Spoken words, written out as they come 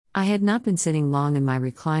I had not been sitting long in my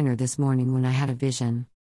recliner this morning when I had a vision.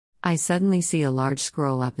 I suddenly see a large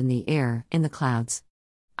scroll up in the air, in the clouds.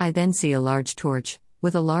 I then see a large torch,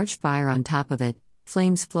 with a large fire on top of it,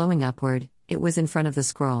 flames flowing upward. It was in front of the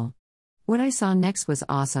scroll. What I saw next was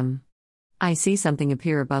awesome. I see something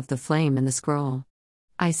appear above the flame and the scroll.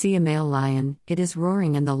 I see a male lion, it is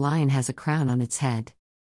roaring and the lion has a crown on its head.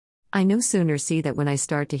 I no sooner see that when I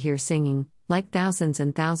start to hear singing, like thousands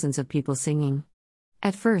and thousands of people singing.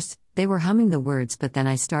 At first, they were humming the words, but then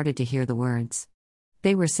I started to hear the words.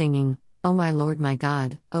 They were singing, "Oh my Lord my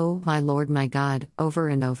God, oh my Lord my God," over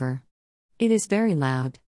and over. It is very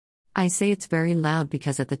loud. I say it's very loud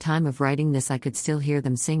because at the time of writing this I could still hear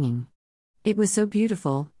them singing. It was so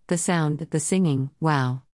beautiful, the sound, the singing,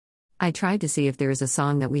 wow. I tried to see if there is a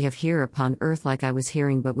song that we have here upon earth like I was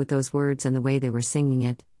hearing, but with those words and the way they were singing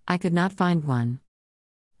it, I could not find one.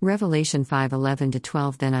 Revelation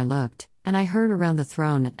 5:11-12. Then I looked, and I heard around the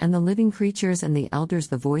throne and the living creatures and the elders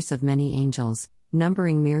the voice of many angels,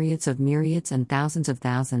 numbering myriads of myriads and thousands of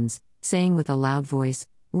thousands, saying with a loud voice,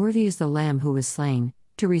 "Worthy is the Lamb who was slain,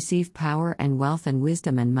 to receive power and wealth and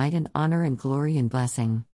wisdom and might and honor and glory and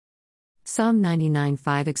blessing." Psalm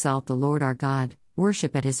 99:5. Exalt the Lord our God,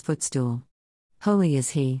 worship at his footstool. Holy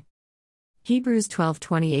is he. Hebrews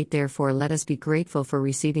 12:28. Therefore let us be grateful for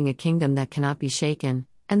receiving a kingdom that cannot be shaken,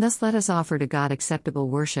 and thus let us offer to God acceptable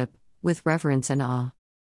worship, with reverence and awe.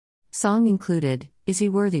 Song included, Is He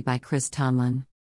Worthy by Chris Tomlin.